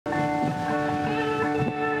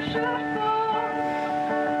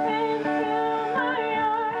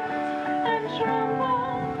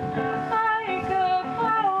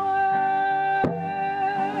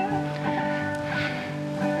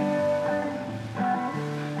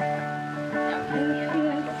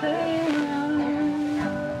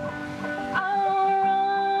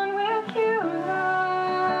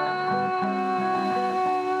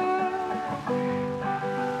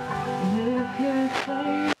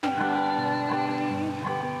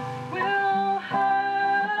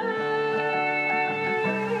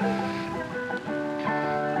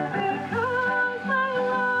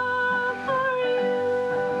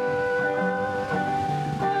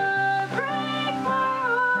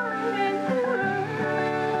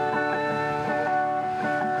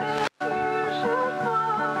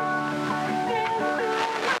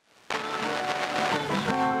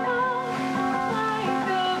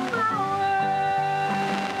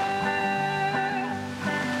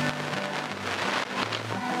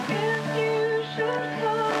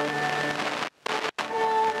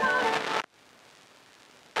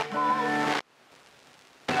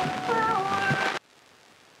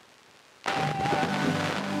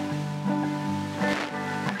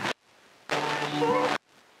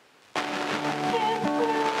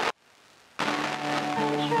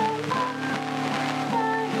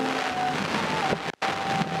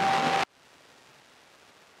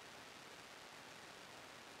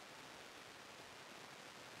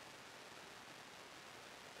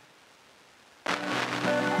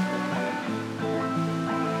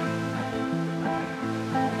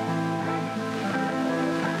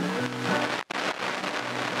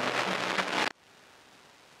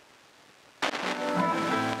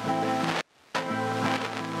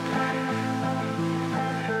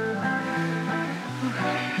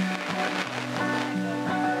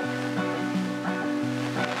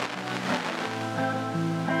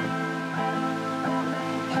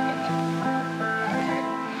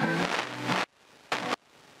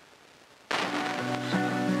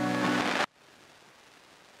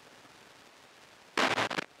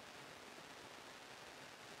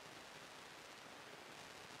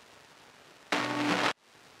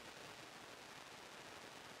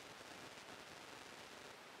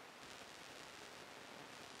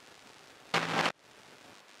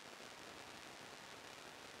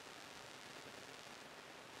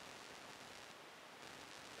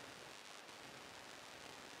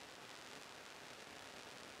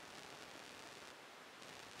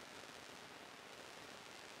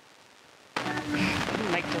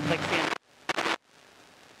like seeing.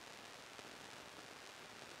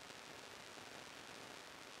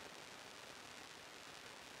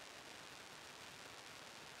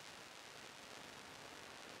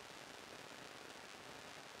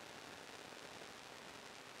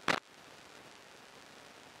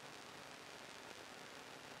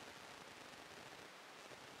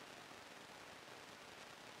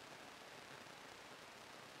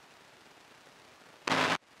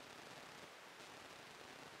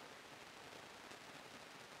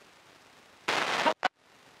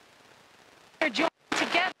 Join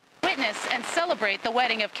together to witness and celebrate the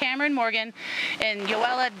wedding of Cameron Morgan and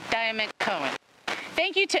Yoella Diamant-Cohen.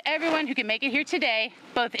 Thank you to everyone who can make it here today,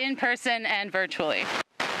 both in person and virtually.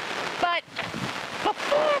 But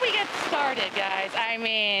before we get started, guys, I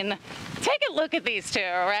mean, take a look at these two,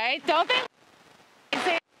 right? Don't they?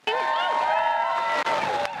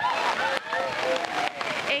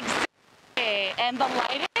 Exactly. And the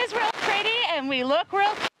lighting is real pretty, and we look real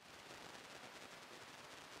cute.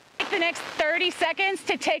 The next 30 seconds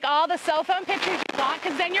to take all the cell phone pictures you want,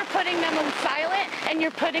 because then you're putting them on silent and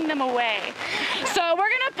you're putting them away. So we're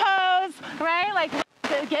gonna pose, right? Like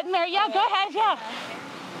getting married. Yeah, go ahead. Yeah.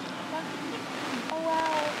 Oh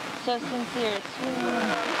wow, so sincere. It's really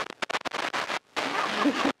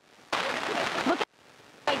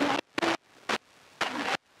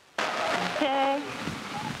Okay.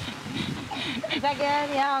 Is that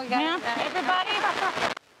good? Yeah, we got Yeah. it. Everybody.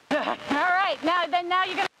 All right. Now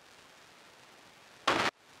you're gonna.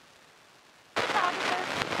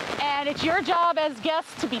 And it's your job as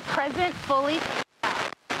guests to be present fully.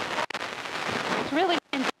 It's really.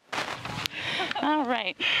 All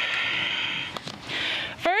right.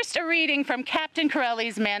 First, a reading from Captain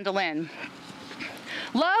Corelli's mandolin.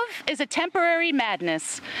 Love is a temporary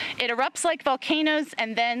madness. It erupts like volcanoes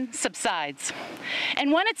and then subsides.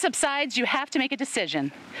 And when it subsides, you have to make a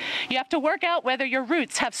decision. You have to work out whether your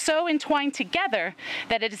roots have so entwined together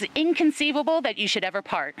that it is inconceivable that you should ever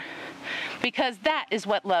part. Because that is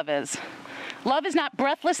what love is. Love is not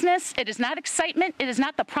breathlessness, it is not excitement, it is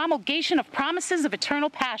not the promulgation of promises of eternal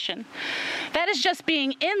passion. That is just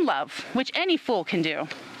being in love, which any fool can do.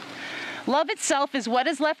 Love itself is what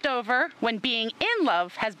is left over when being in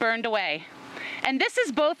love has burned away. And this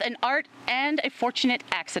is both an art and a fortunate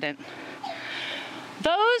accident.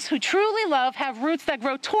 Those who truly love have roots that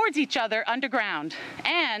grow towards each other underground.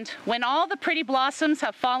 And when all the pretty blossoms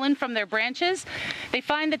have fallen from their branches, they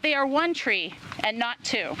find that they are one tree and not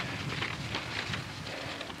two.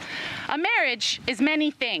 A marriage is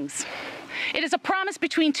many things. It is a promise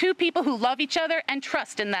between two people who love each other and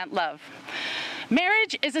trust in that love.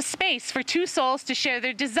 Marriage is a space for two souls to share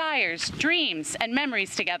their desires, dreams, and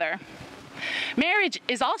memories together. Marriage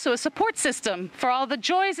is also a support system for all the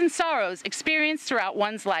joys and sorrows experienced throughout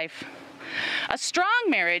one's life. A strong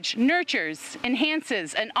marriage nurtures,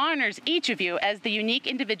 enhances, and honors each of you as the unique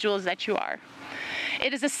individuals that you are.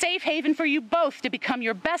 It is a safe haven for you both to become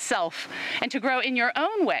your best self and to grow in your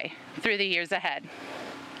own way through the years ahead.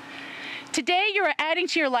 Today, you are adding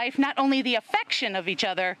to your life not only the affection of each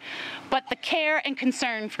other, but the care and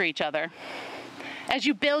concern for each other. As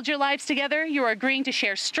you build your lives together, you are agreeing to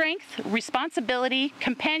share strength, responsibility,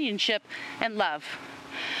 companionship, and love.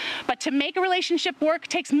 But to make a relationship work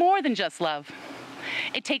takes more than just love.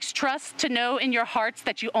 It takes trust to know in your hearts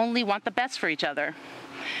that you only want the best for each other.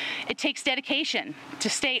 It takes dedication to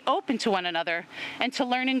stay open to one another and to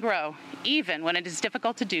learn and grow, even when it is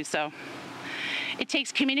difficult to do so. It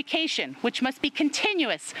takes communication, which must be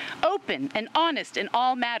continuous, open, and honest in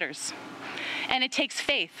all matters. And it takes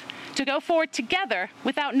faith to go forward together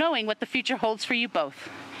without knowing what the future holds for you both.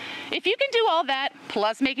 If you can do all that,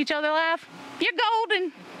 plus make each other laugh, you're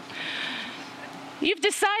golden. You've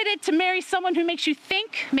decided to marry someone who makes you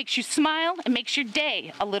think, makes you smile, and makes your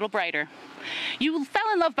day a little brighter. You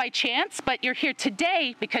fell in love by chance, but you're here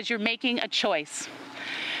today because you're making a choice.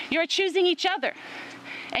 You're choosing each other,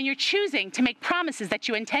 and you're choosing to make promises that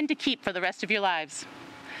you intend to keep for the rest of your lives.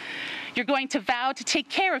 You're going to vow to take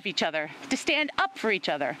care of each other, to stand up for each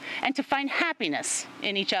other, and to find happiness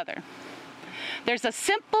in each other. There's a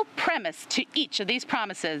simple premise to each of these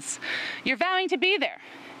promises. You're vowing to be there.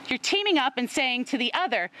 You're teaming up and saying to the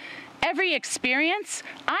other, every experience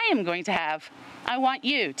I am going to have, I want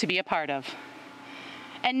you to be a part of.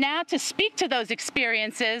 And now to speak to those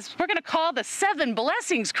experiences, we're going to call the 7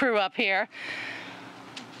 Blessings crew up here.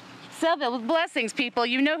 7 Blessings, people,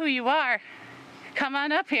 you know who you are. Come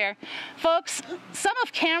on up here. Folks, some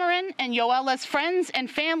of Cameron and Yoella's friends and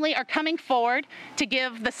family are coming forward to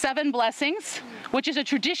give the 7 blessings, which is a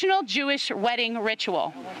traditional Jewish wedding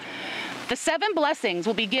ritual. The 7 blessings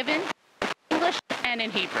will be given in English and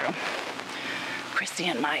in Hebrew. Christy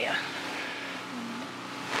and Maya.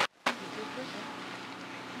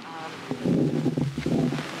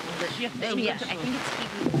 Yeah, I think it's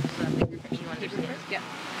Hebrew, so I think you understand. Yeah.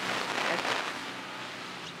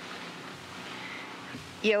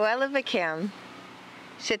 Yoella and Cam,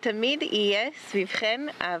 שתמיד יהיה סביבכן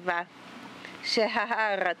אהבה,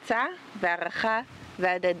 שההערצה והערכה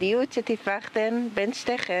וההדדיות שתפתחתן בין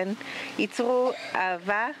שתיכן ייצרו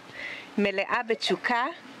אהבה מלאה בתשוקה,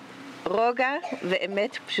 רוגע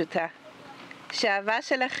ואמת פשוטה. שהאהבה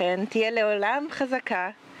שלכן תהיה לעולם חזקה,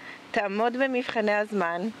 תעמוד במבחני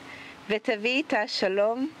הזמן ותביא איתה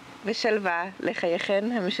שלום ושלווה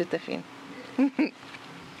לחייכן המשותפים.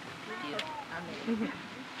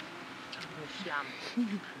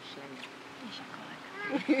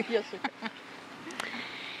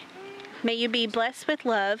 May you be blessed with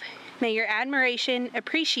love. May your admiration,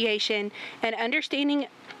 appreciation, and understanding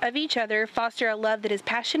of each other foster a love that is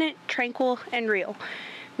passionate, tranquil, and real.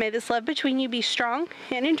 May this love between you be strong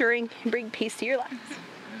and enduring and bring peace to your lives.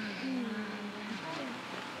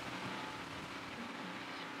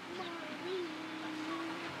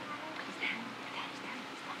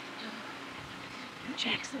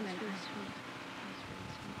 Jackson.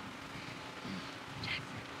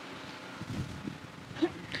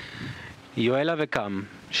 יואלה וקם,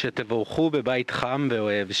 שתבורכו בבית חם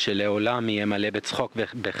ואוהב, שלעולם יהיה מלא בצחוק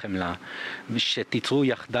ובחמלה, שתיצרו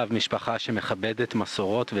יחדיו משפחה שמכבדת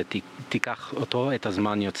מסורות ותיקח אותו את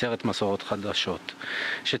הזמן יוצרת מסורות חדשות,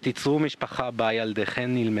 שתיצרו משפחה בה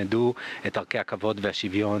ילדיכן ילמדו את ערכי הכבוד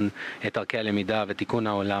והשוויון, את ערכי הלמידה ותיקון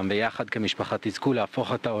העולם, ויחד כמשפחה תזכו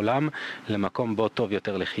להפוך את העולם למקום בו טוב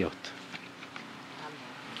יותר לחיות.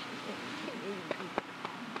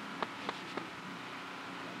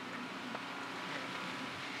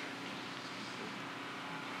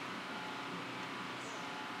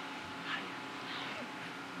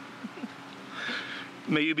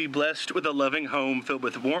 May you be blessed with a loving home filled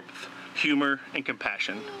with warmth, humor, and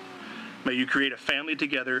compassion. May you create a family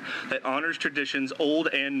together that honors traditions old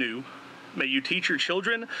and new. May you teach your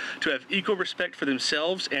children to have equal respect for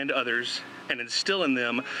themselves and others and instill in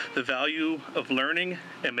them the value of learning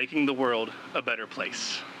and making the world a better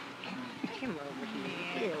place.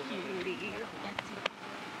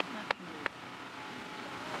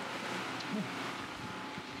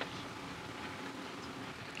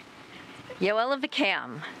 Yoella and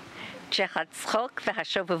Cam, שהצחוק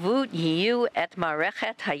והשובבות יהיו את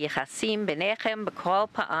מערכת היחסים ביניכם בכל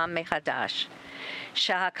פעם מחדש.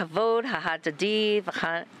 שהכבוד ההדדי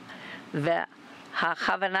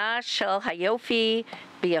והכוונה של היופי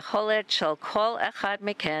ביכולת של כל אחד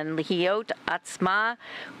מכן להיות עצמה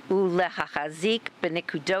ולהחזיק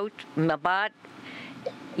בנקודות מבט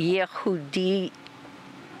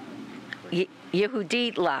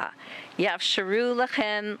יהודית לה. יאפשרו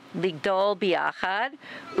לכן לגדול ביחד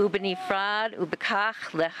ובנפרד ובכך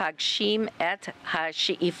להגשים את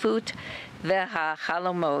השאיפות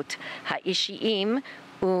והחלומות האישיים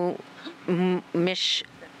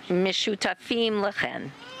ומשותפים לכן.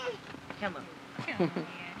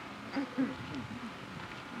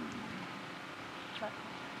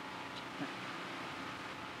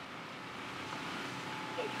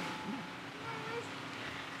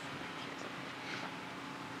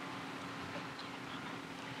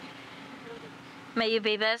 May you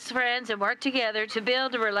be best friends and work together to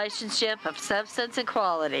build a relationship of substance and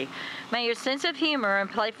quality. May your sense of humor and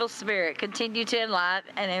playful spirit continue to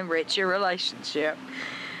enliven and enrich your relationship.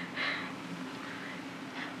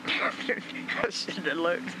 I shouldn't have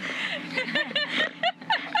looked.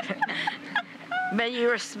 May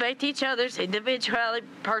you respect each other's individuality,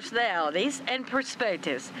 personalities, and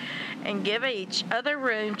perspectives, and give each other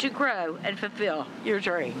room to grow and fulfill your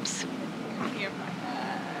dreams.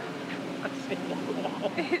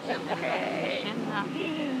 It's okay.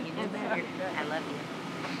 You know better. I love you.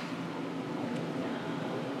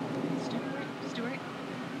 Stuart?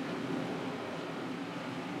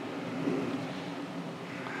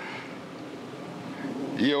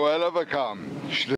 Yoella and Cam.